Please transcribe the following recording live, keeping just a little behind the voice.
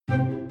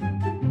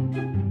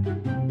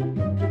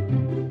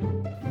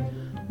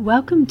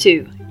Welcome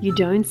to You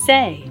Don't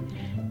Say.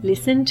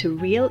 Listen to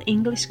real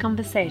English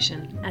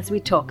conversation as we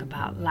talk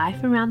about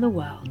life around the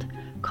world,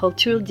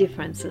 cultural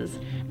differences,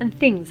 and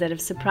things that have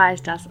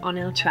surprised us on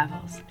our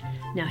travels.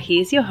 Now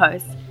here's your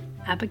hosts,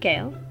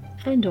 Abigail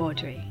and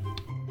Audrey.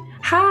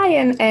 Hi,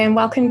 and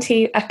welcome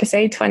to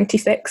episode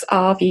 26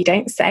 of You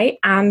Don't Say,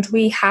 and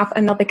we have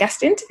another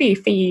guest interview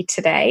for you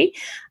today.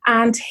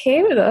 And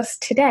here with us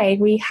today,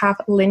 we have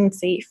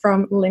Lindsay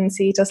from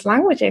Lindsay Does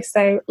Languages.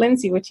 So,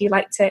 Lindsay, would you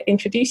like to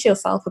introduce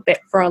yourself a bit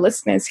for our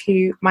listeners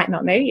who might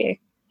not know you?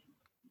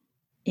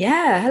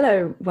 Yeah,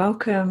 hello,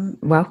 welcome.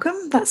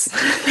 That's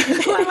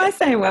why am I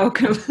saying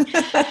welcome?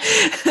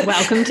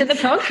 Welcome to the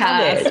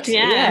podcast.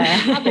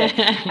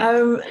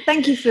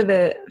 Thank you for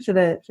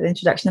the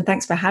introduction, and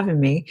thanks for having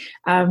me.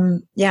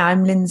 I'm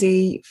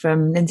Lindsay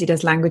from Lindsay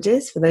Does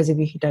Languages. For those of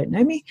you who don't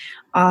know me,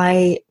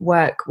 I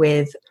work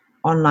with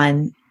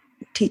online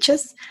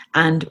teachers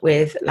and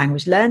with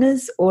language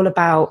learners, all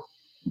about,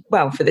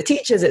 well, for the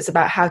teachers, it's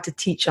about how to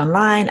teach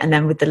online. And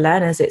then with the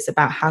learners, it's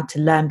about how to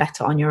learn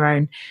better on your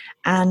own.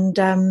 And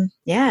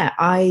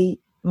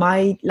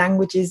my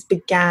languages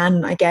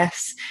began, I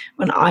guess,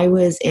 when I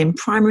was in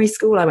primary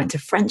school. I went to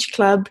French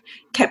club,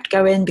 kept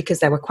going because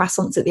there were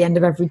croissants at the end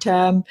of every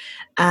term.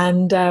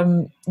 And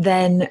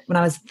then when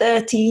I was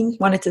 13,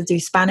 wanted to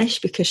do Spanish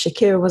because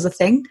Shakira was a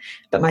thing.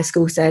 But my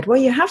school said, well,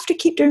 you have to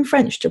keep doing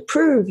French to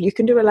prove you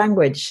can do a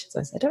language.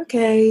 So I said,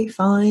 okay,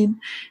 fine.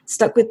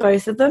 Stuck with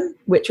both of them,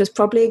 which was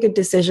probably a good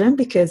decision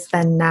because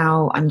then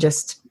now I'm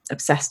just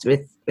obsessed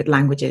with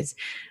languages,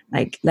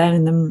 like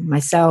learning them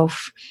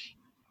myself,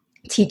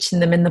 teaching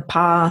them in the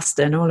past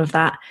and all of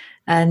that.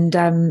 And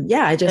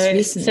I just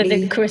recently... So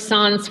the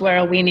croissants were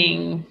a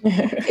winning...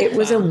 It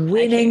was a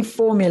winning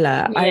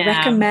formula. Yeah. I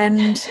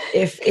recommend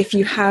if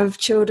you have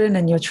children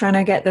and you're trying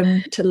to get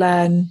them to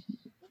learn,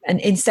 an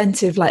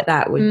incentive like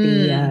that would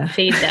be...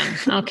 feed them.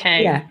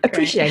 Okay. Yeah,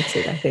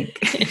 appreciated, I think.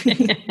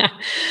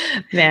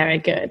 Very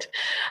good.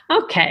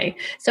 Okay.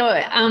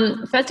 So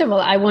first of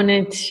all, I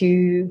wanted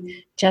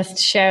to just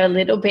share a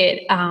little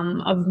bit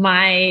of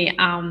my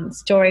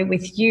story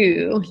with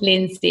you,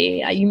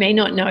 Lindsay. You may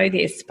not know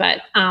this,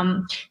 but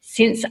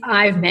since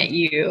I've met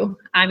you,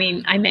 I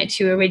met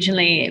you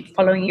originally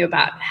following you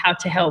about how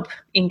to help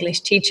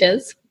English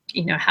teachers,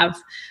 have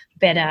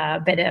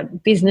better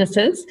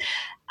businesses.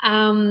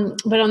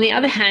 But on the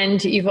other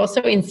hand, you've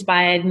also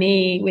inspired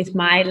me with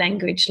my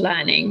language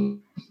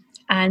learning.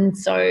 And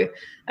so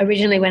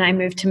originally when I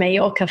moved to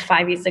Mallorca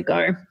 5 years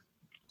ago,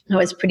 I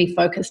was pretty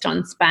focused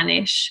on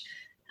Spanish,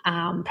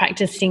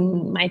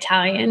 practicing my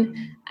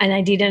Italian, and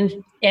I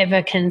didn't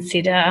ever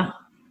consider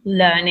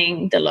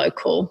learning the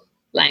local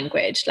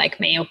language like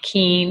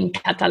Mallorquin,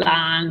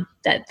 Catalan,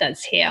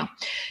 that's here.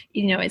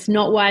 It's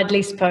not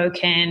widely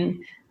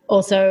spoken.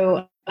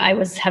 Also, I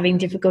was having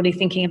difficulty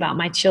thinking about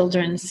my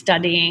children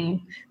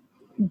studying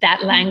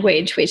that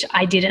language, which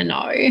I didn't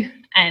know,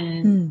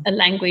 and a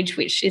language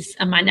which is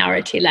a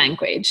minority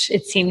language.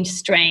 It seemed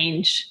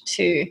strange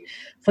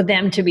for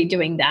them to be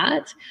doing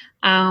that.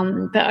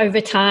 But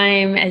over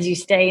time, as you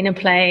stay in a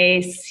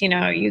place, you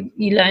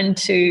learn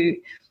to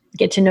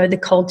get to know the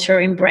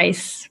culture,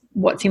 embrace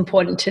what's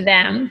important to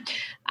them.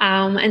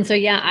 And so,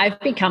 I've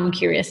become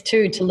curious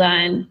too to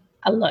learn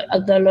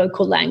the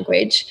local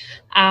language.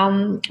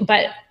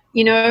 But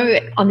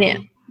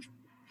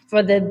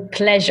for the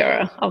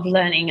pleasure of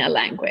learning a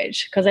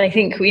language, because I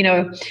think,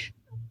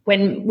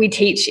 when we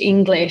teach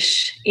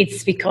English,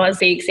 it's because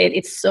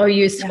it's so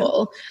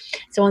useful. Yeah.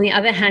 So on the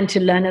other hand, to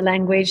learn a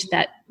language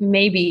that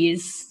maybe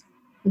is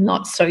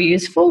not so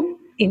useful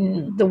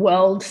in the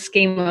world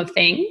scheme of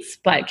things,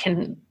 but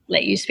can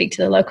let you speak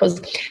to the locals.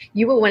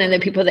 You were one of the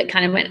people that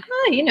kind of went,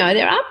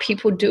 there are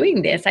people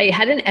doing this. I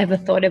hadn't ever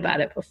thought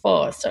about it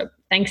before. So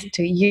thanks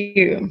to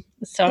you.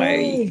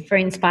 For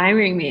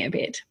inspiring me a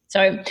bit.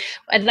 So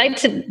I'd like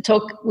to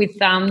talk with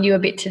you a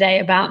bit today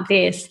about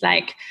this.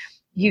 Like,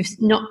 you've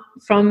not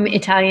from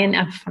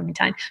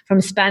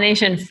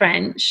Spanish and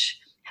French.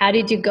 How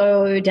did you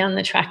go down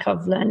the track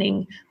of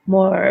learning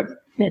more,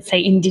 let's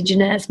say,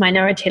 indigenous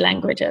minority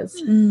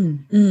languages?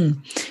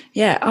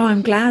 Yeah. Oh,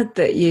 I'm glad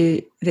that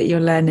you're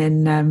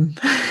learning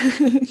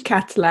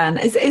Catalan.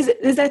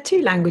 Is there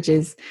two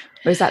languages,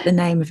 or is that the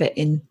name of it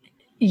in?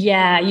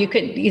 Yeah,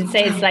 you'd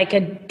say it's like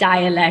a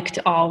dialect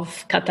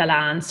of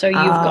Catalan. So you've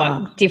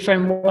got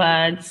different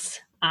words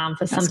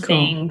for some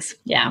things.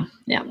 Yeah.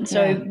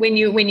 So when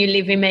you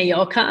live in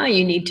Mallorca,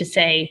 you need to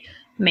say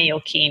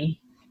Mallorquin,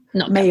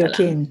 not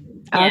Mallorquin.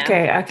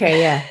 Catalan. Yeah. Okay,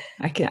 yeah.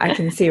 I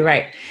can see,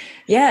 right.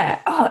 Yeah.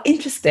 Oh,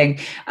 interesting.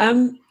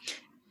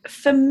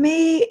 For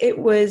me, it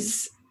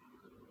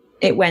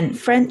went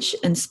French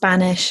and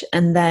Spanish,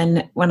 and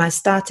then when I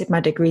started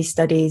my degree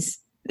studies,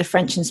 the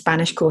French and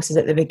Spanish courses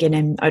at the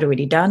beginning I'd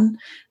already done.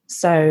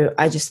 So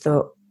I just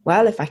thought,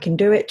 well, if I can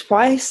do it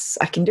twice,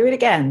 I can do it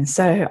again.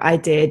 So I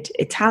did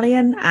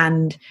Italian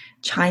and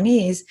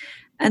Chinese.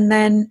 And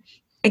then,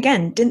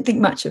 again, didn't think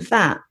much of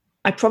that.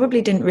 I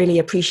probably didn't really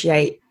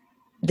appreciate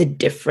the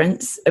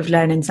difference of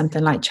learning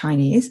something like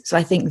Chinese. So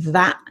I think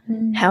that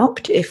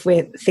helped if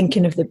we're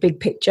thinking of the big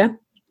picture.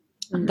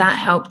 That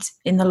helped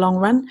in the long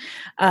run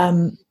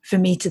for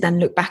me to then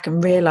look back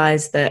and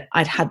realize that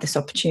I'd had this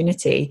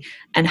opportunity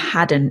and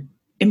hadn't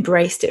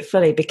embraced it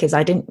fully, because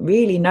I didn't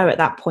really know at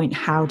that point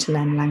how to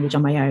learn language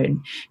on my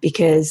own,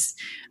 because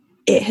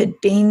it had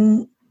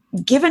been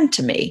given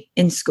to me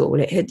in school.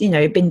 It had,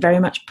 been very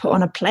much put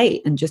on a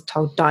plate and just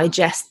told,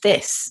 digest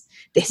this.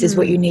 This is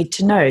what you need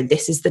to know.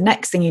 This is the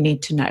next thing you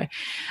need to know.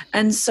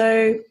 And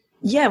so,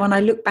 yeah, when I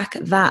look back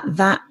at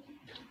that,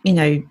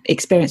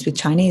 experience with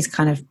Chinese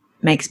kind of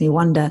makes me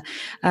wonder.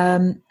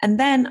 And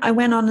then I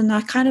went on and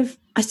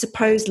I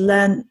suppose,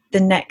 learned the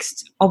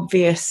next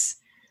obvious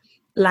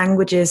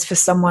languages for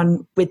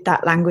someone with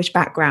that language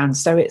background.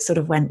 So it sort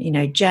of went,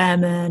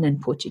 German and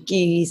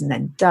Portuguese, and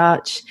then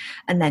Dutch,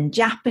 and then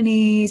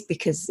Japanese,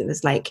 because it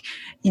was like,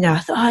 I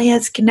thought, oh yeah,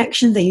 it's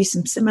connections. They use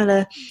some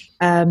similar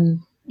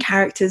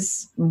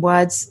characters and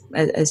words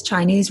as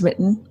Chinese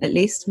written, at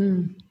least.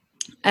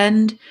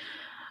 And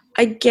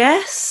I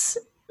guess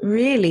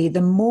really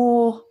the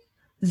more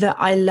that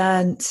I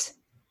learnt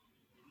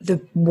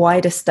the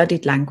wider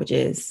studied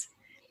languages,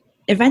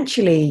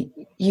 eventually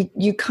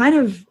you kind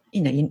of,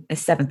 there's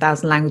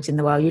 7,000 languages in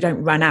the world, you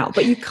don't run out,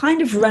 but you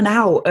kind of run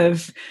out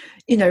of,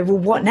 well,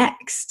 what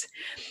next?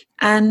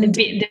 And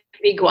the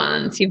big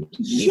ones, you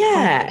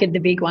conquered the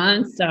big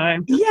ones. So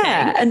okay.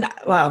 Yeah, and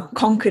well,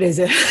 conquered is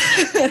a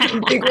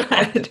big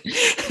word.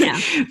 Yeah.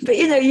 But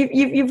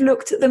you've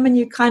looked at them and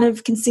you kind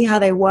of can see how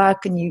they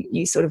work, and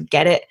you sort of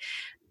get it.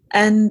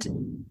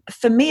 And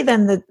for me,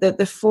 then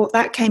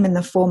that came in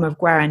the form of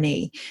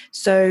Guarani.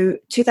 So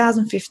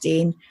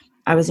 2015,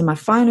 I was in my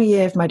final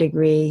year of my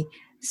degree.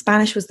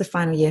 Spanish was the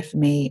final year for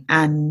me,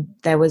 and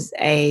there was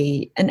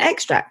an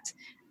extract,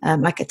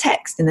 like a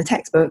text in the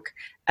textbook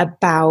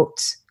about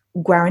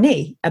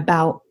Guarani,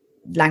 about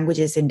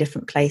languages in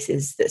different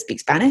places that speak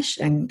Spanish,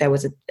 and there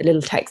was a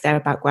little text there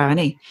about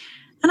Guarani.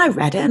 And I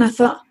read it and I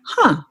thought,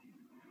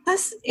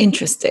 that's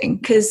interesting,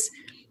 because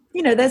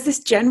there's this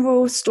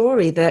general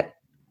story that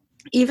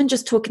even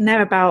just talking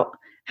there about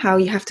how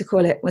you have to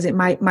call it, was it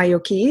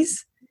Mallorquíes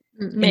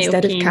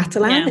instead of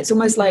Catalan? It's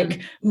almost like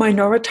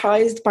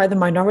minoritized by the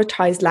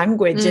minoritized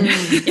language, and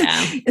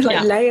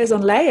layers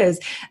on layers.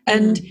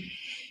 And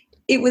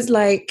it was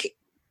like,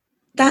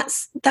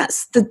 that's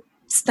the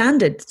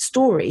standard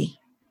story,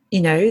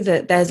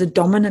 that there's a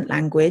dominant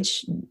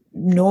language,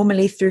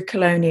 normally through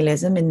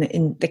colonialism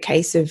in the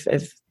case of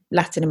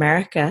Latin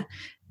America,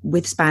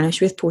 with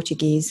Spanish, with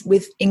Portuguese,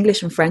 with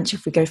English and French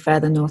if we go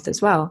further north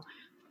as well.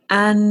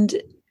 And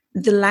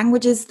the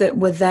languages that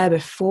were there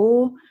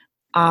before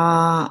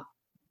are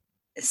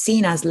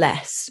seen as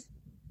less,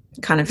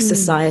 kind of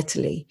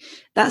societally.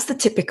 That's the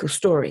typical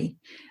story.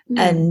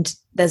 And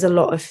there's a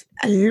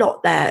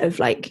lot there of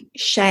like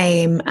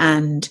shame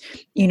and,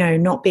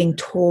 not being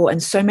taught,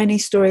 and so many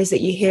stories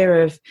that you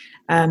hear of,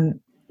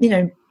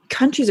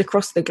 countries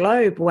across the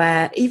globe,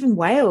 where even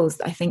Wales,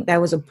 I think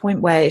there was a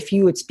point where if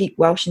you would speak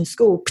Welsh in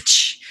school,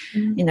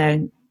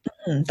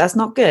 that's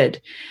not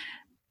good.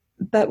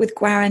 But with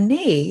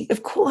Guarani,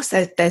 of course,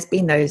 there's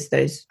been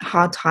those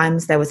hard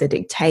times. There was a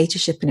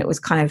dictatorship, and it was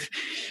kind of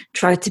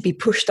tried to be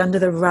pushed under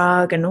the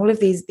rug, and all of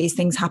these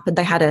things happened.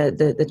 They had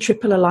the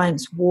Triple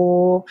Alliance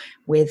War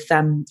with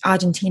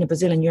Argentina,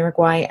 Brazil, and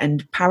Uruguay,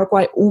 and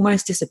Paraguay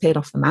almost disappeared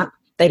off the map.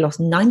 They lost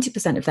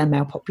 90% of their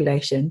male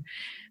population.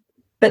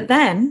 But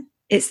then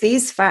it's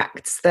these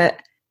facts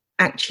that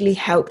actually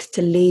helped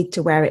to lead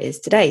to where it is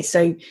today.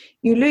 So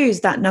you lose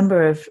that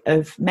number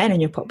of men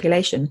in your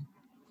population.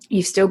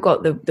 You've still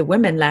got the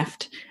women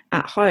left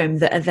at home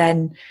that are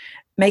then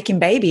making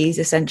babies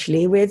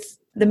essentially with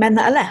the men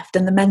that are left,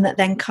 and the men that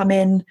then come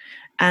in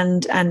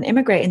and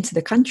immigrate into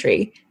the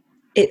country.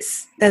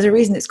 There's a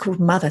reason it's called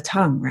mother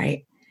tongue,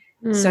 right?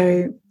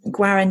 So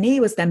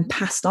Guarani was then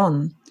passed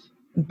on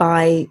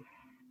by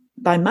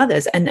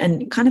mothers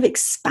and kind of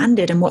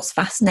expanded. And what's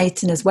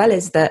fascinating as well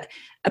is that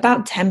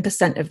about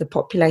 10% of the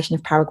population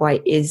of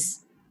Paraguay is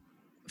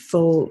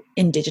full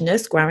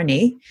indigenous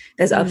Guarani.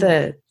 There's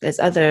other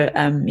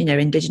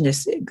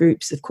indigenous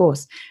groups, of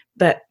course,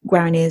 but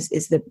Guarani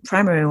is the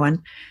primary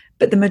one.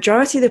 But the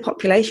majority of the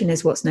population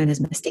is what's known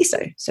as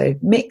mestizo, so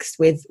mixed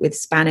with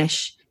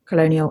Spanish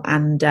colonial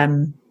and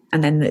then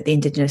the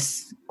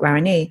indigenous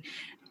Guarani.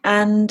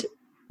 And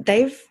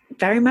they've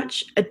very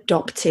much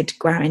adopted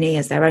Guarani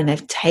as their own.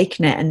 They've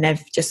taken it and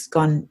they've just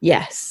gone,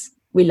 yes,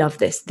 we love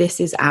this. This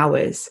is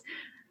ours.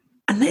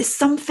 And there's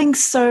something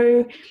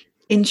so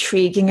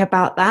intriguing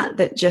about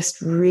that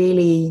just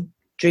really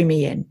drew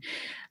me in.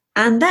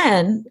 And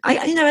then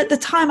at the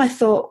time I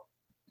thought,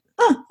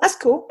 oh, that's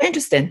cool,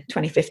 interesting.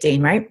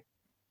 2015, right?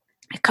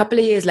 A couple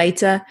of years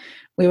later,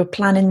 me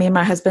and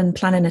my husband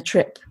planning a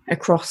trip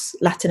across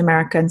Latin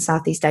America and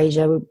Southeast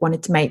Asia. We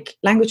wanted to make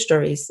language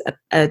stories,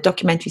 a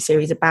documentary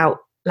series about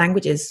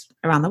languages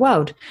around the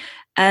world.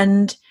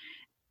 And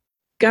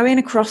going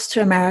across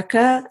to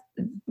America,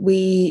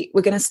 we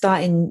were going to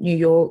start in New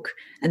York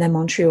and then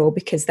Montreal,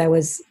 because there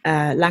was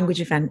a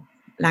language event,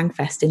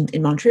 Langfest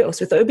in Montreal.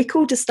 So we thought it would be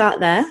cool to start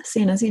there,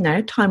 seeing as,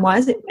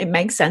 time-wise, it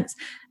makes sense.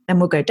 Then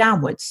we'll go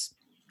downwards.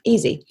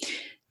 Easy.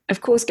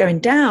 of course, going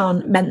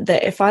down meant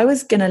that if I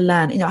was going to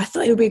learn, I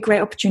thought it would be a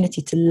great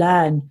opportunity to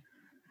learn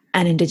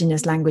an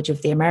indigenous language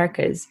of the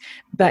Americas.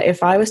 But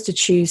if I was to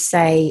choose,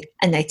 say,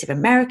 a Native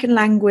American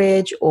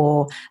language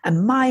or a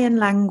Mayan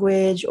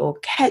language or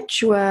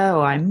Quechua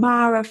or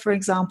Aymara, for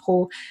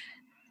example,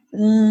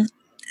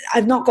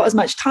 I've not got as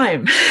much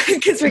time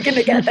because we're going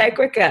to get there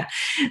quicker.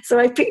 So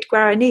I picked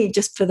Guarani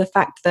just for the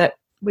fact that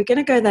we're going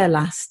to go there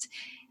last.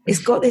 It's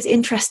got this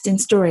interesting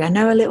story I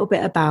know a little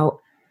bit about.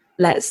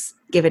 Let's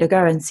give it a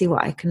go and see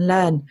what I can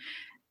learn.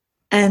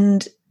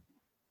 And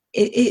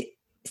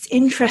it's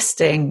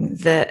interesting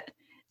that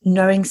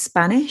knowing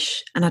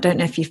Spanish, and I don't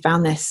know if you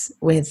found this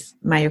with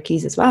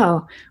Mallorquín as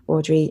well,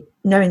 Audrey,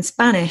 knowing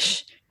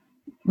Spanish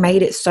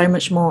made it so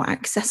much more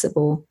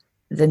accessible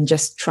than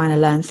just trying to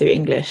learn through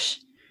English.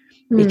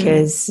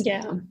 Because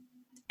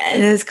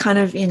there's kind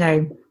of,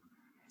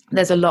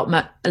 there's a lot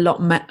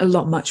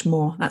much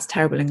more. That's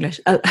terrible English.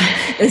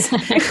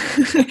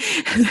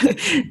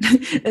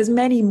 There's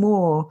many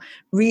more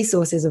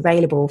resources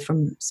available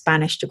from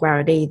Spanish to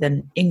Guarani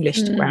than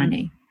English to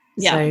Guarani.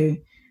 Yeah. So,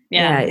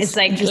 it's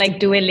like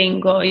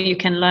Duolingo. You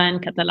can learn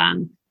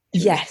Catalan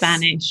through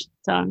Spanish.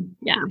 So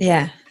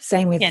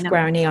same with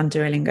Guarani on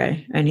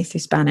Duolingo, only through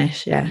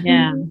Spanish.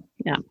 Yeah.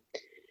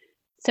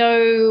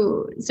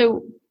 So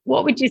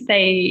what would you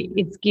say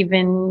it's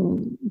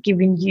given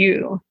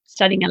you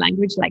studying a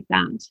language like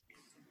that?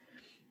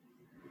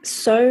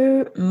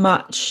 So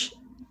much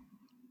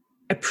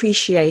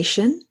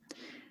appreciation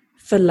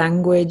for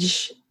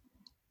language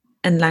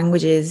and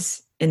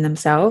languages in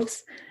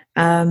themselves.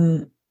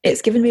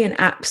 It's given me an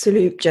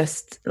absolute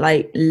just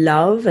like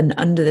love and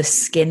under the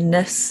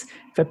skinness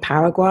for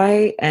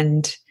Paraguay.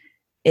 And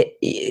it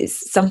is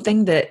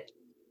something that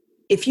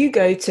if you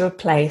go to a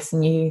place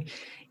and you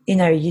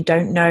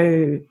don't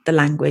know the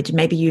language,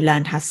 maybe you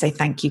learned how to say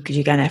thank you because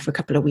you're going there for a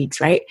couple of weeks,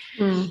 right?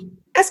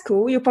 That's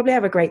cool. You'll probably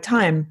have a great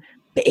time.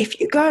 But if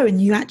you go and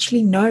you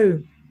actually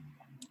know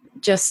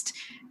just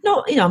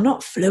not, I'm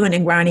not fluent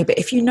in Guarani, but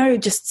if you know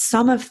just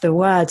some of the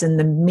words and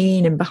the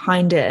meaning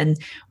behind it and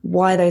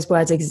why those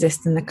words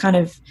exist and the kind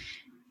of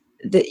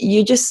that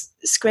you just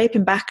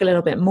scraping back a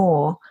little bit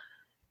more,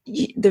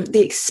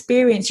 the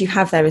experience you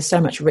have there is so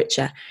much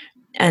richer.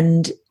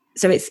 And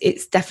so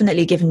it's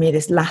definitely given me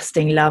this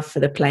lasting love for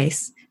the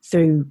place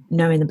through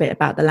knowing a bit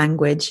about the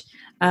language.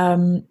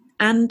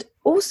 And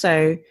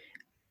also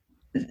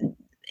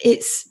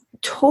it's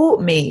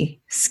taught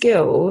me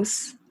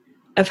skills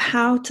of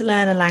how to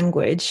learn a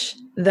language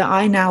that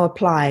I now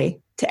apply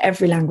to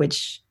every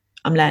language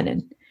I'm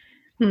learning.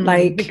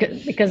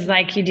 Because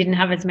you didn't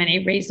have as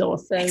many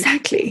resources.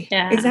 Exactly.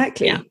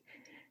 Yeah.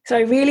 So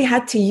I really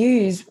had to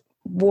use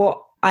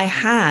what I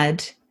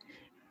had,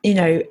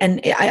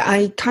 and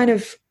I kind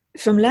of,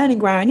 from learning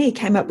Guarani,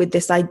 came up with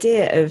this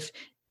idea of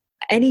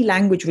any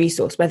language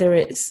resource, whether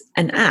it's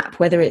an app,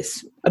 whether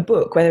it's a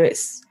book, whether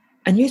it's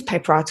a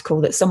newspaper article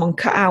that someone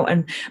cut out.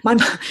 And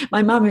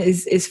my mum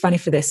is funny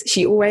for this.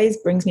 She always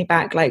brings me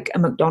back like a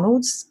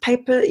McDonald's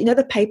paper,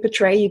 the paper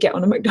tray you get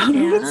on a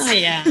McDonald's.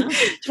 Yeah.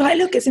 She's like,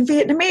 look, it's in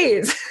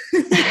Vietnamese.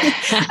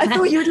 I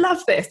thought you'd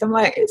love this. I'm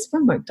like, it's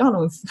from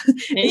McDonald's.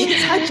 You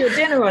just had your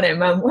dinner on it,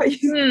 Mum. What are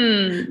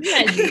you?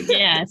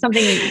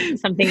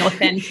 Something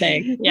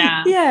authentic.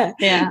 Yeah.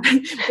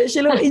 But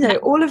she'll,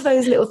 all of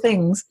those little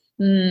things.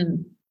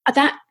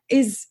 That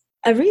is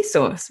a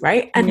resource,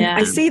 right? And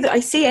I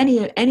see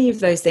any of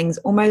those things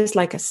almost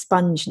like a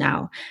sponge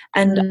now,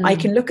 and I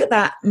can look at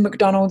that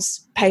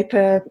McDonald's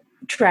paper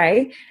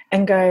tray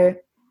and go,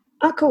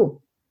 oh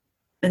cool,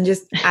 and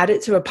just add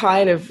it to a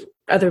pile of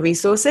other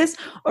resources,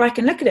 or I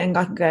can look at it and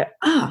I can go,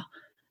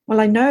 well,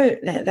 I know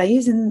that they're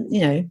using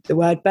the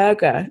word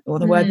burger or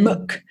the word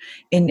muk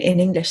in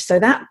English, so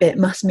that bit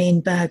must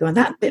mean burger and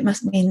that bit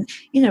must mean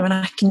and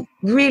I can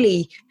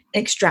really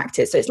extract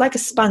it. So it's like a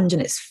sponge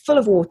and it's full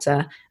of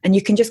water, and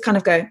you can just kind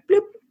of go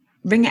bloop,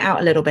 wring it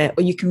out a little bit,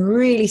 or you can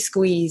really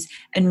squeeze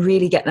and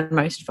really get the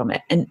most from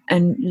it.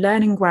 And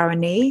learning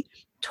Guarani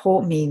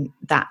taught me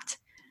that,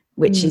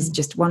 which is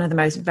just one of the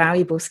most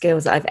valuable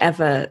skills that I've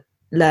ever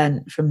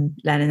learned from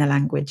learning a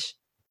language.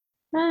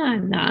 Oh,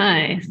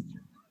 nice.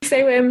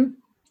 So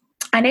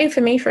I know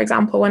for me, for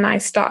example, when I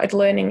started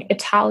learning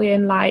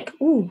Italian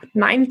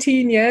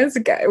 19 years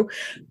ago,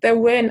 there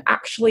weren't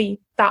actually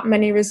that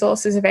many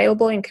resources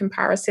available in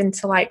comparison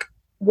to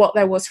what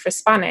there was for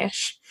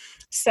Spanish.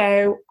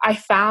 So I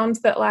found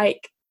that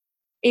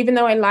even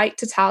though I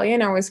liked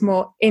Italian, I was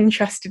more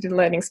interested in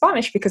learning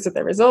Spanish because of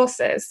the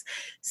resources.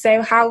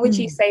 So how would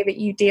you say that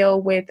you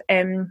deal with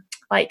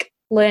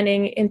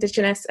learning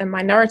Indigenous and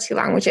minority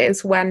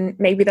languages when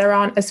maybe there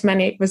aren't as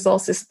many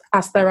resources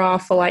as there are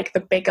for the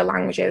bigger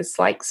languages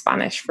like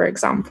Spanish, for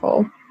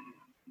example?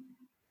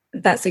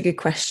 That's a good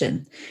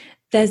question.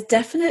 There's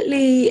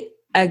definitely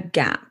a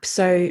gap.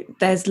 So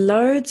there's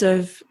loads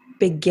of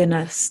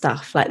beginner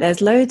stuff.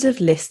 There's loads of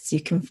lists you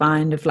can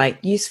find of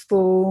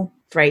useful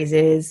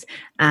phrases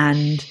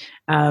and,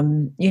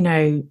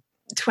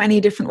 20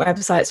 different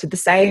websites with the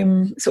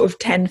same sort of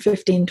 10,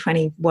 15,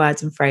 20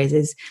 words and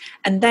phrases.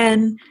 And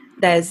then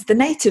there's the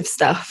native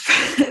stuff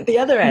at the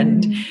other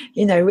end,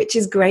 which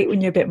is great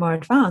when you're a bit more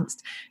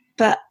advanced.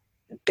 But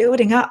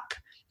building up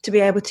to be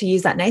able to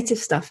use that native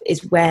stuff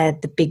is where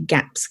the big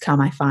gaps come,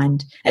 I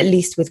find, at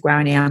least with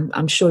Guarani.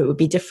 I'm sure it would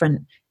be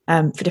different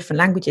for different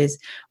languages.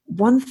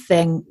 One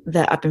thing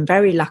that I've been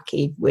very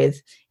lucky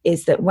with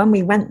is that when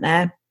we went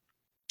there,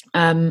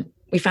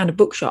 we found a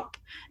bookshop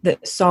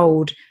that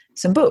sold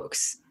some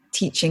books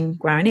teaching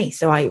Guarani.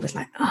 So I was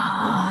like,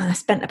 I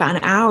spent about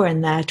an hour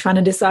in there trying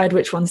to decide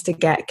which ones to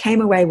get.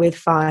 Came away with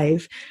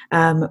 5,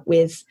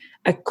 with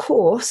a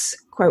course,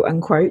 quote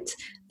unquote,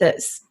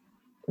 that's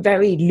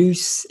very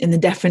loose in the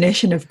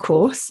definition of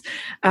course,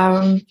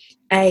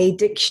 a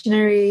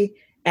dictionary,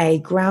 a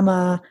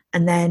grammar,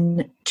 and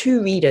then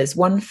 2 readers,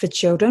 one for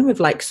children with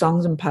like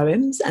songs and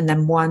poems, and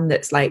then one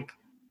that's like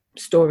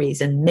stories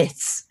and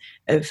myths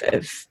of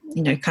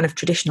kind of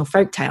traditional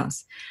folk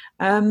tales.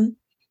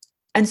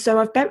 And so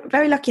I've been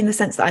very lucky in the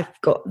sense that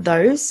I've got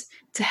those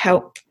to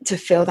help to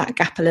fill that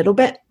gap a little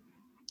bit.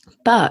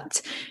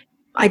 But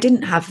I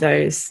didn't have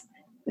those,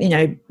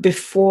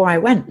 before I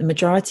went, the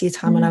majority of the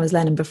time when I was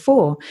learning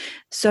before.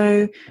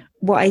 So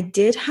what I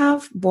did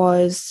have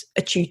was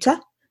a tutor.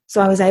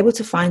 So I was able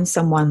to find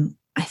someone.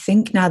 I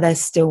think now there's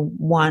still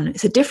one.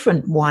 It's a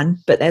different one,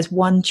 but there's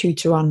one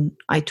tutor on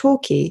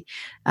italki.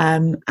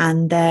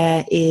 And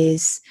there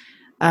is...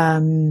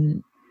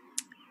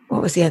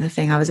 what was the other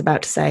thing I was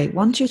about to say?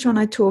 One tutor on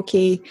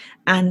italki,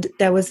 and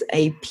there was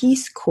a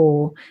Peace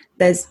Corps.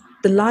 There's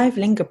the Live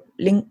Lingua,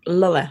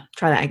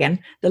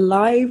 the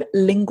Live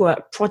Lingua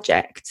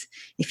Project.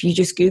 If you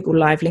just Google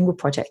Live Lingua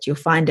Project, you'll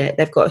find it.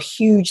 They've got a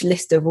huge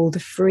list of all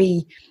the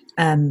free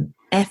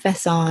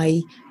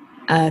FSI,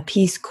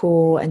 Peace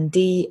Corps, and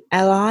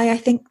DLI, I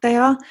think they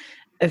are,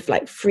 of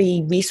like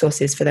free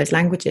resources for those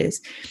languages.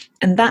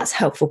 And that's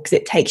helpful because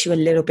it takes you a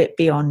little bit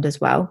beyond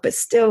as well, but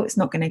still it's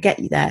not going to get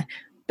you there.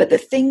 But the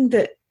thing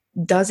that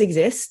does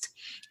exist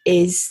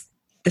is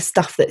the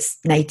stuff that's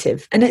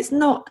native. And it's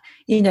not,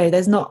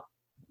 there's not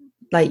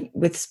like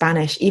with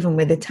Spanish, even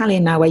with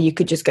Italian now, where you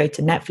could just go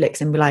to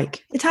Netflix and be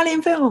like,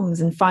 Italian films,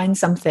 and find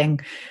something,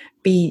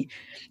 be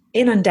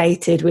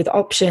inundated with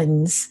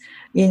options,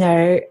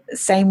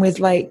 same with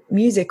like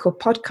music or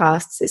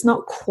podcasts. It's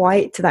not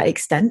quite to that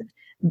extent.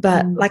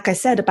 But like I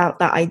said about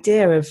that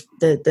idea of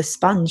the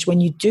sponge,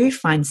 when you do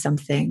find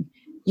something,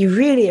 you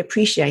really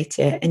appreciate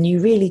it and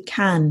you really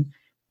can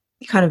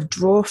kind of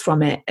draw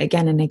from it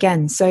again and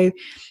again. So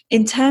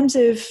in terms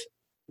of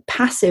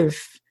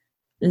passive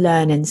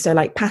learning, so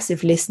like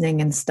passive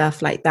listening and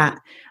stuff like that,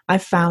 I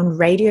found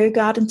Radio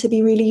Garden to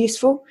be really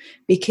useful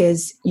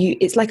because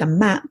it's like a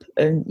map,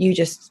 and you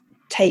just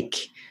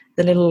take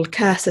the little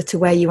cursor to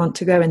where you want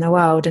to go in the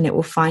world and it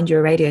will find you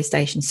a radio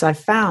station. So I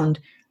found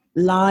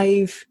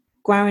live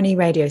Guarani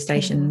radio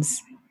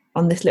stations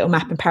on this little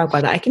map in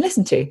Paraguay that I can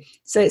listen to.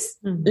 So it's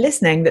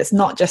listening that's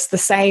not just the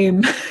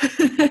same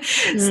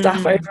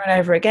stuff over and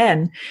over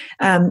again.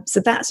 So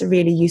that's a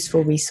really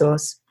useful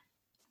resource.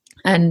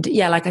 And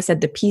yeah, like I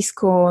said, the Peace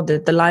Corps,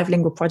 the Live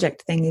Lingua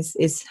Project thing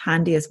is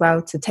handy as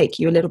well to take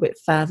you a little bit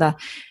further.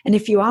 And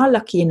if you are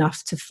lucky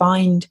enough to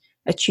find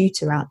a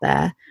tutor out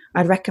there,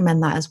 I'd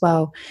recommend that as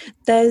well.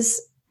 There's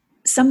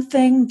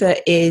something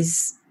that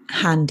is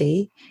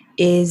handy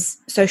is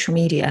social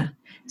media.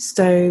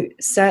 So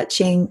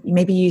searching,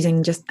 maybe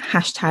using just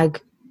hashtag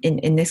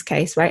in this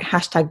case, right?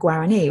 Hashtag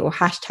Guarani or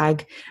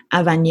hashtag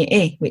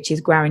Avanye, which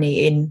is Guarani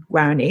in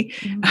Guarani.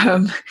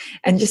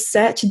 And just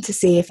searching to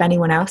see if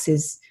anyone else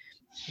is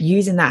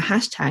using that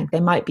hashtag. They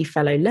might be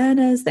fellow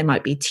learners, they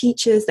might be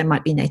teachers, they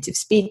might be native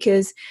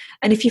speakers.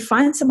 And if you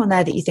find someone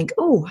there that you think,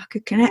 oh, I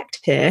could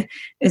connect here,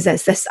 is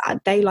this,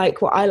 they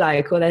like what I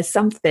like, or there's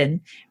something,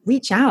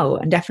 reach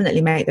out and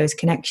definitely make those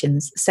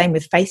connections. Same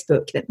with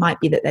Facebook. It might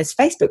be that there's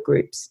Facebook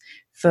groups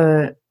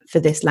for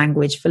this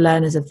language, for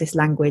learners of this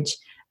language.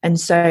 And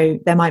so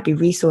there might be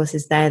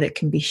resources there that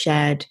can be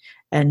shared,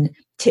 and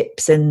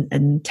tips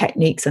and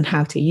techniques on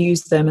how to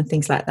use them and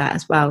things like that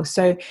as well.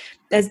 So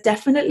there's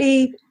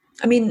definitely,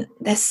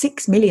 there's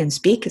 6 million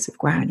speakers of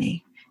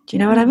Guarani. Do you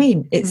know what I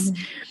mean?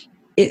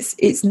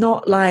 It's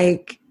not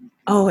like,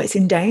 oh, it's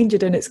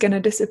endangered and it's going to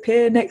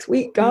disappear next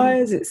week,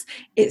 guys.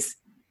 It's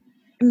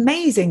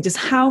amazing just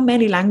how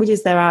many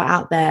languages there are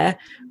out there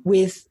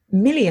with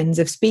millions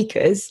of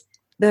speakers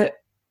that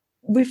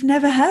we've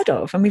never heard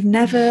of and we've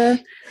never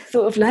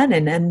thought of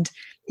learning. And,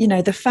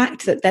 the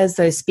fact that there's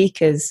those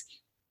speakers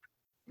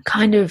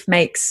kind of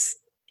makes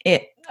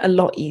it a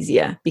lot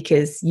easier,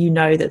 because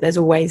that there's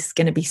always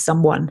going to be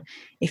someone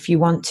if you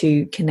want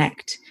to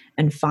connect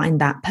and find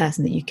that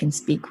person that you can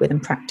speak with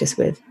and practice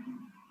with.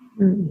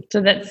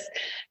 So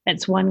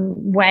that's one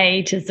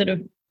way to sort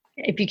of,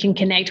 if you can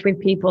connect with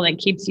people, that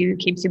keeps you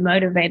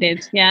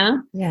motivated. Yeah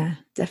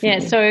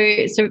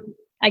Definitely. So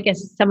I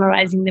guess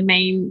summarizing the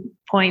main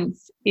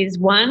points is,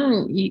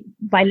 one,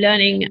 by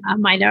learning a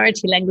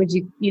minority language,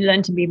 you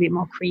learn to be a bit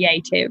more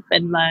creative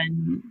and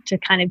learn to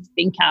kind of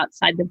think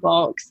outside the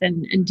box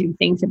and do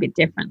things a bit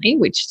differently,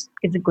 which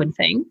is a good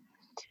thing.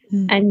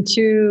 And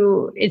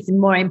two, it's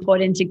more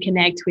important to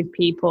connect with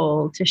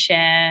people, to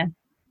share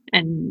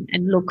and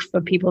look for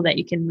people that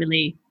you can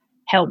really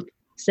help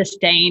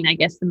sustain, I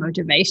guess, the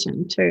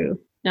motivation too.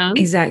 No?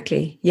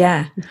 Exactly.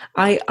 Yeah.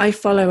 I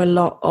follow a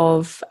lot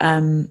of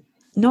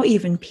not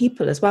even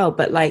people as well,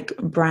 but like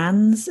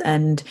brands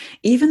and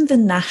even the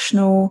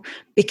national,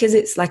 because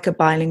it's like a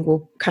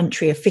bilingual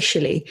country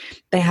officially,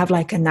 they have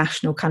like a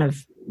national kind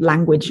of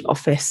language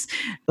office,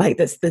 like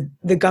that's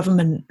the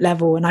government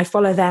level. And I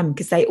follow them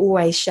because they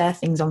always share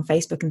things on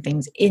Facebook and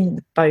things in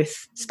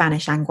both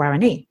Spanish and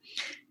Guarani.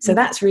 So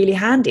that's really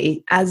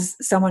handy as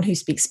someone who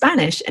speaks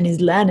Spanish and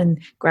is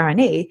learning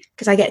Guarani,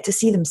 because I get to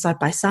see them side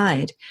by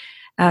side.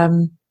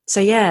 So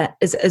yeah,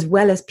 as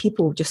well as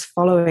people just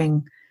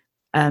following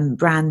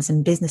brands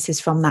and businesses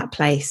from that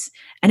place.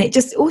 And it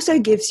just also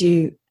gives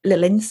you a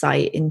little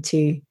insight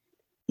into,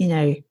 you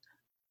know,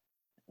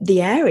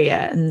 the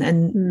area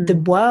and the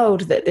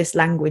world that this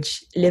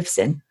language lives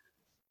in.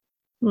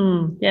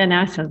 Yeah,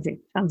 no,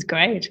 sounds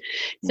great.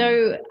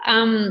 So,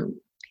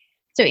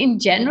 so in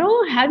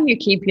general, how do you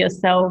keep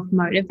yourself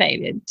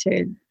motivated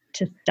to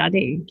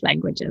study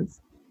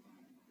languages?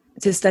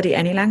 To study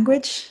any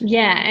language?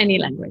 Yeah, any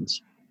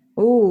language.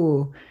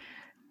 Oh,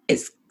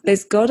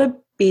 there's got to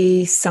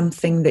be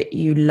something that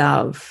you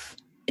love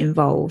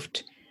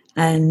involved.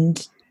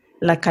 And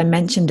like I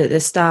mentioned at the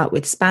start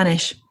with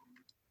Spanish,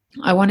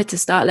 I wanted to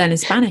start learning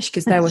Spanish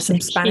because there were some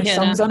Spanish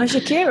songs on a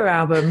Shakira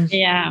album.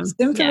 Yeah.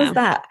 Simple as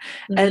that.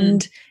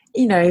 And,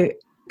 you know,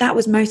 that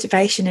was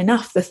motivation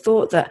enough. The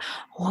thought that,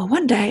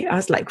 one day, I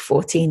was like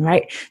 14,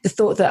 right? The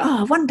thought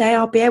that, one day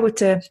I'll be able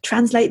to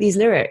translate these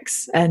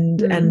lyrics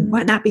and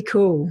won't that be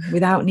cool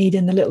without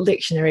needing the little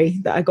dictionary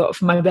that I got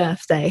for my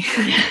birthday?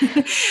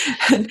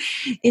 And,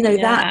 you know,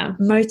 that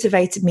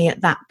motivated me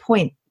at that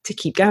point to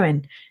keep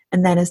going.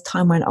 And then as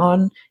time went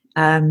on,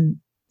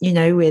 you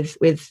know,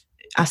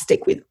 I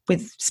stick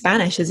with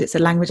Spanish as it's a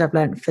language I've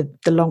learned for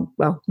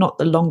not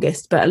the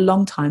longest, but a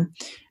long time.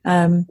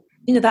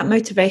 You know, that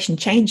motivation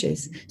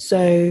changes.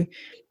 So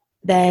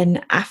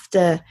then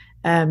after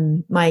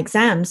my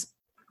exams,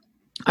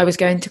 I was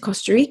going to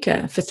Costa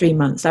Rica for 3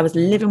 months. I was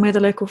living with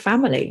a local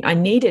family. I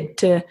needed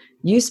to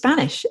use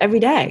Spanish every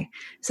day.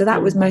 So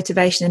that was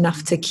motivation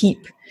enough to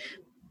keep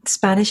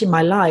Spanish in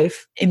my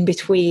life in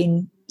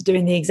between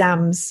doing the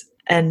exams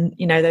and,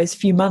 you know, those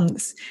few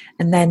months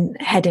and then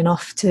heading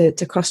off to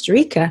Costa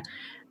Rica.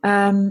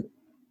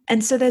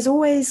 And so there's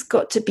always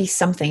got to be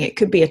something. It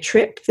could be a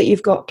trip that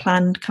you've got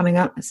planned coming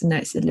up. I know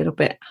it's a little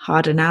bit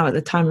harder now at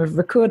the time of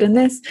recording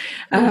this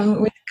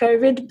with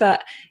COVID,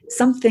 but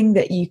something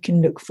that you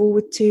can look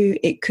forward to.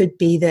 It could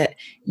be that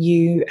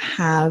you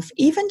have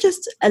even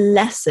just a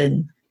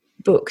lesson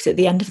booked at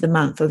the end of the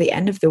month or the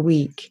end of the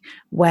week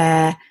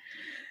where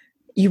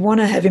you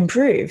want to have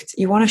improved.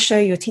 You want to show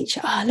your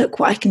teacher, look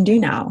what I can do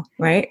now,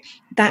 right?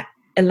 That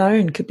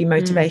alone could be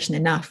motivation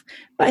enough.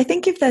 But I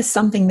think if there's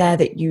something there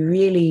that you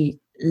really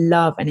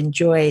love and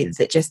enjoy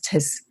that just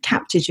has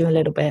captured you a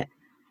little bit.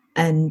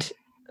 And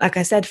like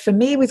I said, for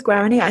me with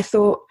Guarani, I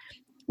thought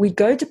we'd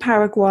go to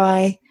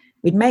Paraguay,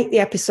 we'd make the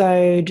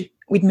episode,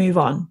 we'd move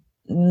on.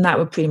 And that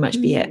would pretty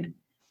much be it.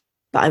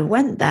 But I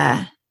went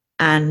there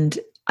and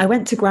I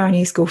went to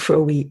Guarani school for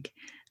a week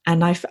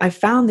and I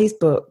found these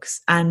books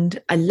and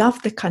I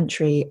loved the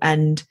country,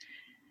 and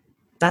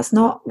that's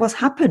not what's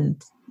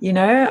happened. You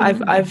know,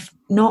 I've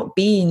not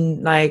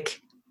been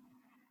like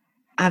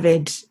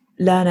avid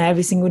learner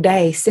every single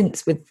day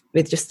since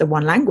with just the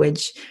one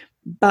language,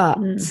 but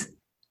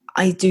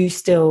I do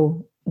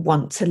still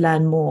want to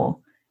learn more,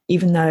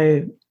 even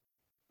though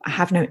I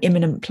have no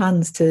imminent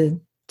plans to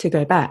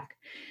go back.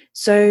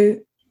 So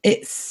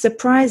it's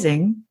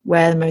surprising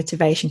where the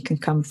motivation can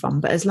come from,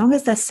 but as long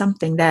as there's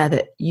something there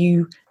that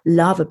you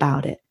love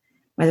about it,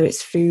 whether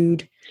it's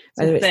food,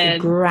 whether it's the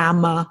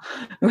grammar,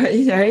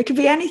 you know, it could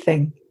be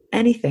anything,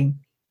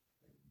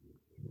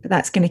 but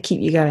that's going to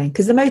keep you going,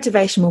 because the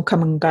motivation will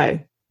come and go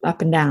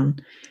up and down.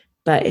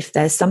 But if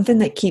there's something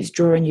that keeps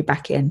drawing you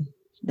back in,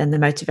 then the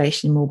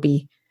motivation will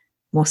be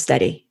more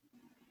steady.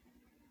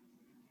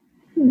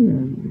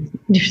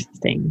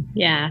 Interesting.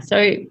 Yeah.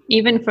 So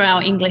even for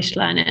our English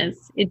learners,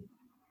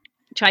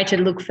 try to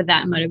look for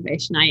that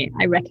motivation.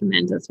 I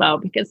recommend as well,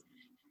 because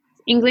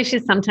English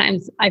is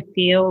sometimes, I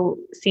feel,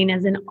 seen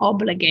as an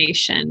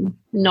obligation,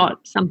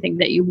 not something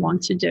that you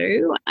want to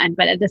do.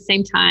 But at the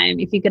same time,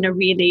 if you're going to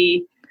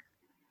really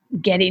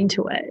get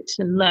into it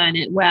and learn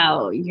it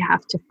well, you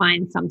have to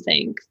find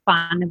something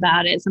fun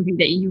about it, something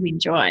that you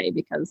enjoy.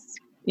 Because,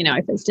 you know,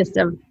 if it's just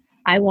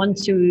I want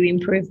to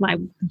improve my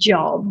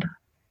job,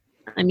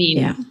 I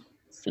mean,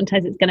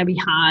 sometimes it's going to be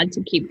hard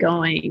to keep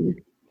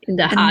going in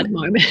the hard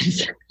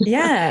moments.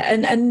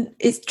 and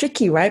it's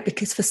tricky, right?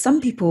 Because for some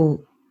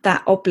people,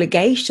 that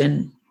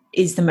obligation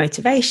is the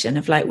motivation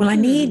of like, well, I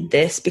need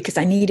this because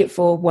I need it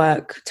for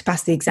work, to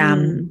pass the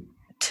exam,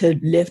 to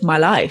live my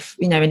life.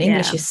 You know, in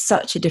English is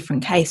such a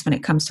different case when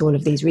it comes to all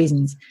of these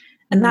reasons.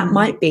 And that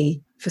might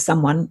be for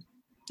someone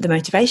the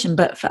motivation,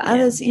 but for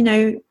others, you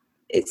know,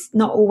 it's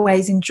not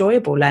always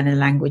enjoyable learning a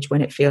language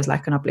when it feels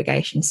like an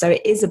obligation. So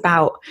it is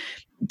about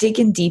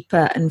digging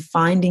deeper and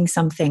finding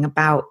something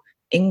about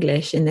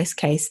English in this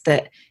case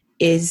that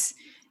is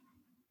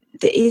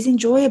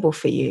enjoyable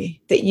for you,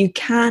 that you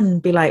can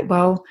be like,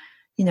 well,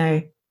 you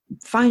know,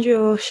 find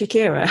your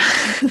Shakira.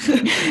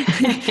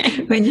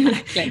 when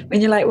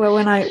you're like, well,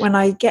 when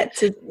I get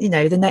to, you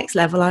know, the next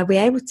level, I'll be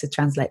able to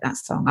translate that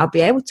song. I'll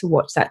be able to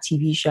watch that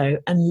TV show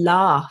and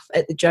laugh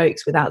at the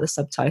jokes without the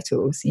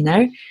subtitles, you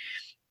know.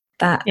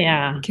 That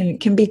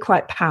can be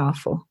quite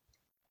powerful.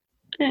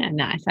 Yeah,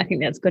 nice. I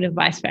think that's good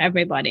advice for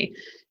everybody.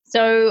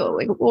 So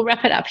we'll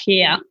wrap it up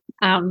here.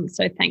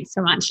 So thanks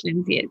so much,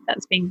 Lindsay.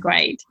 That's been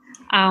great.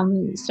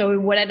 So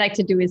what I'd like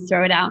to do is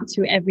throw it out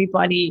to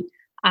everybody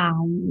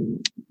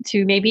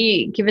to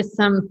maybe give us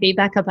some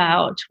feedback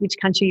about which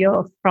country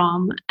you're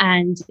from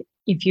and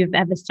if you've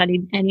ever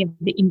studied any of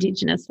the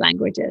Indigenous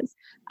languages.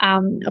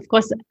 Of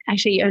course,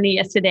 actually, only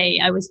yesterday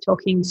I was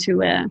talking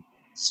to a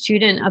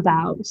student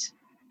about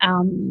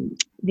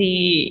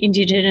the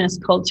Indigenous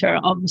culture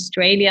of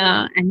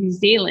Australia and New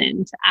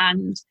Zealand,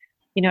 and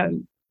you know,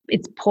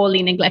 it's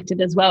poorly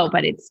neglected as well,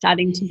 but it's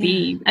starting to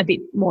be a bit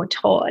more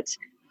taught.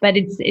 But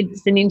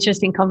it's an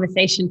interesting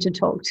conversation to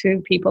talk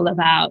to people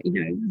about, you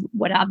know,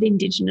 what are the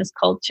Indigenous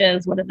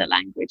cultures, what are the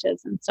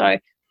languages, and so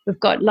we've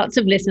got lots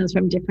of listeners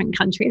from different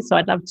countries. So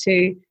I'd love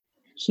to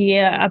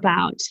hear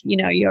about, you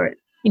know,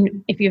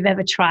 if you've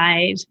ever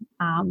tried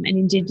an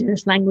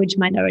Indigenous language,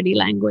 minority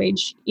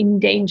language,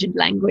 endangered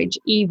language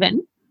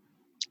even.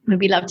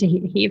 We'd love to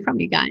hear from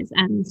you guys.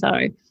 And so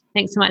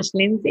thanks so much,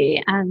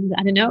 Lindsay. And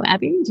I don't know,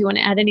 Abby, do you want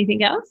to add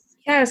anything else?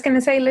 Yeah, I was going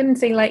to say,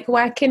 Lindsay, like,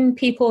 where can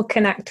people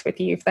connect with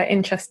you if they're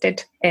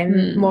interested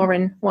in more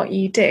in what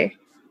you do?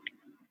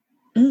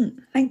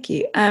 Thank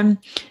you.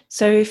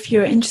 So if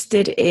you're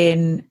interested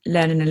in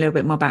learning a little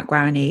bit more about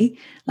Guarani,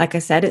 like I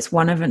said, it's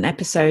one of an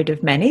episode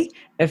of many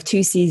of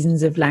 2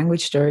 seasons of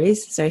language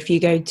stories. So if you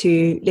go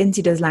to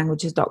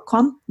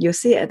lindsaydoeslanguages.com, you'll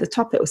see it at the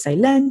top. It will say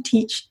Learn,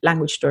 Teach,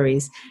 Language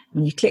Stories.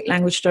 When you click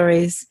Language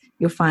Stories,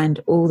 you'll find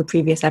all the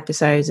previous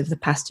episodes of the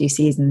past 2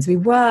 seasons. We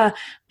were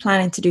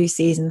planning to do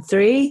season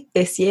 3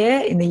 this year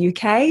in the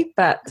UK,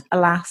 but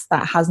alas,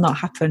 that has not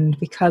happened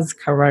because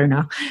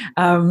Corona.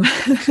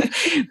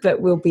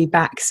 But we'll be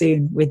back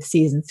soon with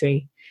season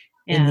 3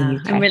 in the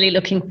UK. I'm really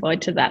looking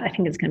forward to that. I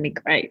think it's going to be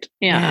great.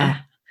 Yeah,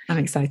 I'm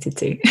excited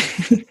too.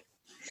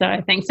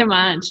 So thanks so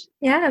much.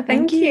 Yeah,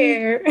 thank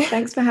you.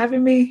 Thanks for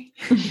having me.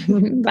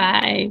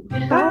 Bye.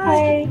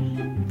 Bye.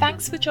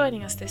 Thanks for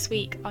joining us this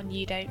week on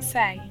You Don't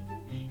Say.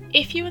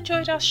 If you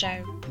enjoyed our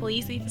show,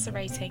 please leave us a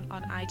rating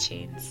on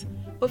iTunes.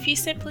 Or if you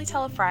simply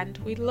tell a friend,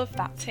 we'd love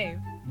that too.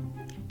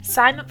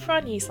 Sign up for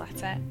our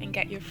newsletter and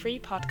get your free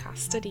podcast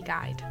study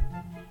guide.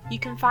 You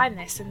can find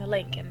this in the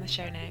link in the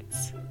show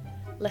notes.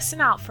 Listen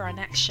out for our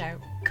next show,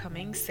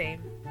 coming soon.